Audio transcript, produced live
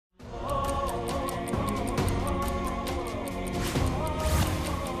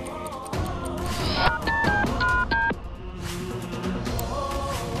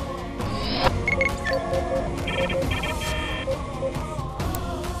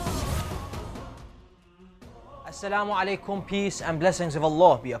Assalamu alaikum, peace and blessings of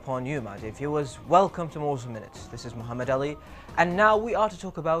Allah be upon you, my dear viewers. Welcome to Muslim Minutes. This is Muhammad Ali, and now we are to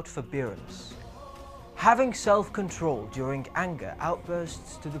talk about forbearance. Having self-control during anger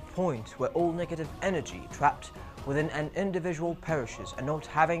outbursts to the point where all negative energy trapped within an individual perishes, and not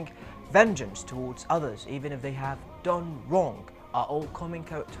having vengeance towards others even if they have done wrong are all common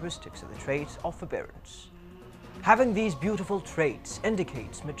characteristics of the trait of forbearance. Having these beautiful traits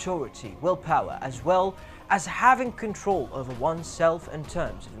indicates maturity, willpower, as well as having control over oneself in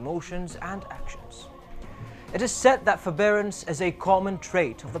terms of emotions and actions. It is said that forbearance is a common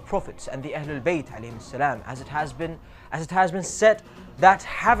trait of the Prophets and the Ahlul Bayt alayhim salam, as it has been said that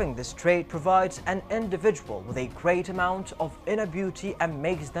having this trait provides an individual with a great amount of inner beauty and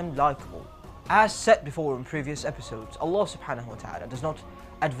makes them likable. As said before in previous episodes, Allah subhanahu wa ta'ala does not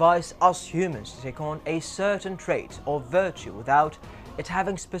advise us humans to take on a certain trait or virtue without it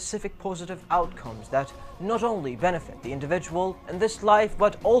having specific positive outcomes that not only benefit the individual in this life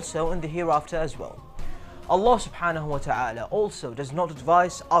but also in the hereafter as well. Allah subhanahu wa ta'ala also does not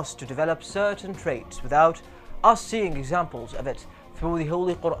advise us to develop certain traits without us seeing examples of it through the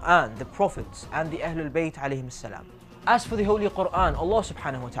Holy Quran, the Prophets and the Ahlul Bayt alayhim salam. As for the Holy Quran, Allah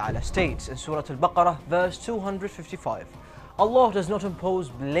subhanahu wa ta'ala states in Surah Al-Baqarah verse 255, Allah does not impose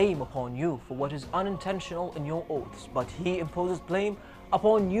blame upon you for what is unintentional in your oaths, but He imposes blame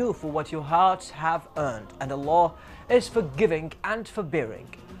upon you for what your hearts have earned, and Allah is forgiving and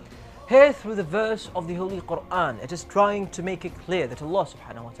forbearing. Here through the verse of the Holy Quran, it is trying to make it clear that Allah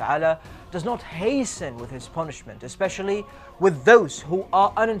subhanahu wa ta'ala does not hasten with His punishment, especially with those who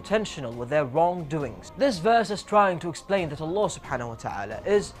are unintentional with their wrongdoings. This verse is trying to explain that Allah subhanahu wa ta'ala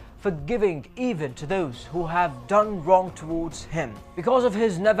is forgiving even to those who have done wrong towards Him. Because of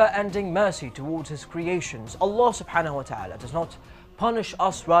His never-ending mercy towards His creations, Allah subhanahu wa ta'ala does not punish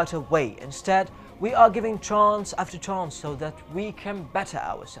us right away. Instead, we are giving chance after chance so that we can better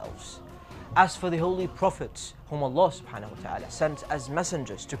ourselves. As for the holy prophets, whom Allah subhanahu wa ta'ala sent as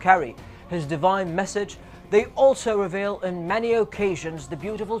messengers to carry His divine message, they also reveal in many occasions the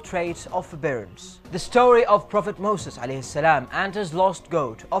beautiful trait of forbearance. The story of Prophet Moses alayhi salam and his lost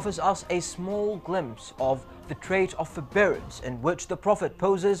goat offers us a small glimpse of the trait of forbearance in which the Prophet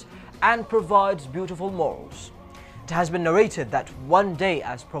poses and provides beautiful morals. It has been narrated that one day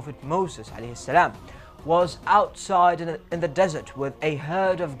as Prophet Moses alayhi salam was outside in the desert with a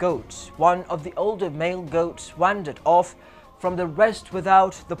herd of goats, one of the older male goats wandered off from the rest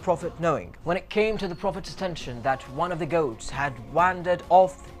without the Prophet knowing. When it came to the Prophet's attention that one of the goats had wandered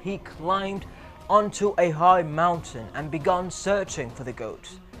off, he climbed onto a high mountain and began searching for the goat.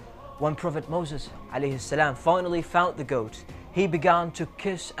 When Prophet Moses alayhi salam finally found the goat, he began to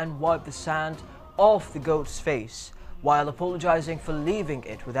kiss and wipe the sand off the goat's face while apologizing for leaving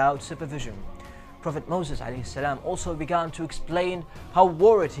it without supervision. Prophet Moses alayhi salam also began to explain how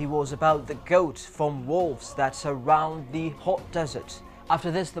worried he was about the goats from wolves that surround the hot desert.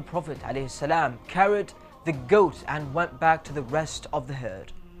 After this, the Prophet alayhi salam carried the goat and went back to the rest of the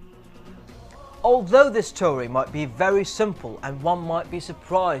herd. Although this story might be very simple and one might be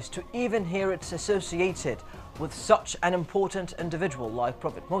surprised to even hear it associated with such an important individual like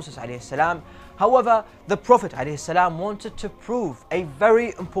Prophet Moses alayhi salam, however, the Prophet alayhi salam wanted to prove a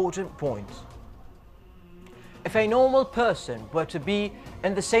very important point. If a normal person were to be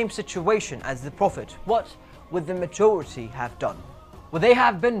in the same situation as the Prophet, what would the majority have done? Would they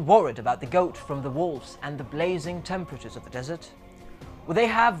have been worried about the goat from the wolves and the blazing temperatures of the desert? Would they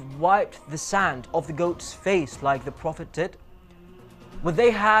have wiped the sand off the goat's face like the Prophet did? Would they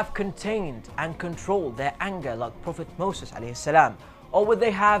have contained and controlled their anger like Prophet Moses alayhi salam, or would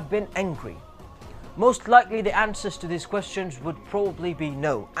they have been angry? Most likely the answers to these questions would probably be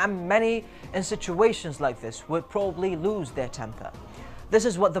no, and many in situations like this would probably lose their temper. This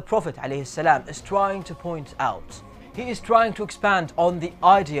is what the Prophet ﷺ is trying to point out. He is trying to expand on the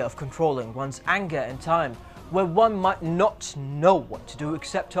idea of controlling one's anger in time where one might not know what to do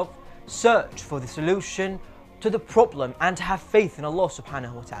except of search for the solution to the problem and have faith in Allah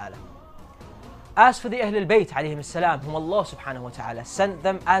subhanahu wa ta'ala. As for the Ahlul Bayt alayhim salam, whom Allah subhanahu wa ta'ala sent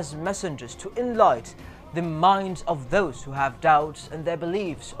them as messengers to enlighten the minds of those who have doubts in their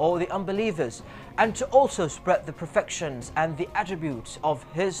beliefs or the unbelievers, and to also spread the perfections and the attributes of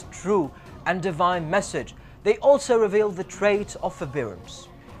His true and divine message, they also reveal the trait of forbearance.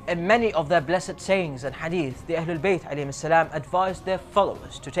 In many of their blessed sayings and hadith, the Ahlul Bayt alayhim salam advised their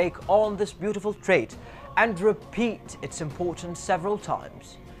followers to take on this beautiful trait and repeat its importance several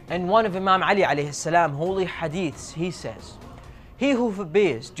times. In one of Imam Ali alayhi salam holy hadiths, he says, "He who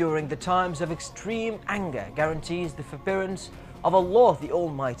forbears during the times of extreme anger guarantees the forbearance of Allah the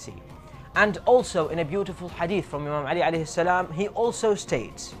Almighty. And also in a beautiful hadith from Imam Ali alayhi salam, he also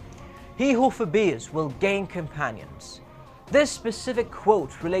states, "He who forbears will gain companions." This specific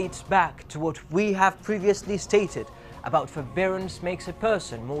quote relates back to what we have previously stated about forbearance makes a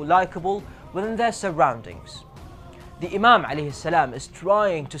person more likable within their surroundings. The Imam alayhi salam is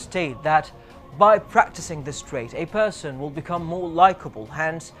trying to state that by practicing this trait, a person will become more likable,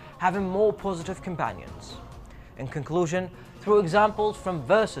 hence having more positive companions. In conclusion, through examples from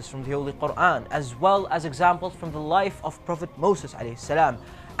verses from the Holy Quran, as well as examples from the life of Prophet Moses alayhi salam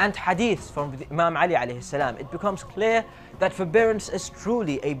and hadiths from the Imam Ali alayhi salam, it becomes clear that forbearance is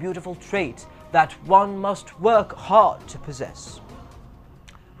truly a beautiful trait that one must work hard to possess.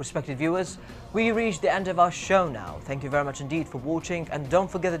 Respected viewers, we reached the end of our show now. Thank you very much indeed for watching, and don't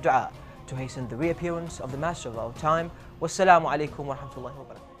forget the dua to hasten the reappearance of the Master of our time. Wassalamu alaikum wa rahmatullahi wa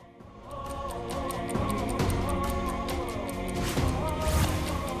barakatuh.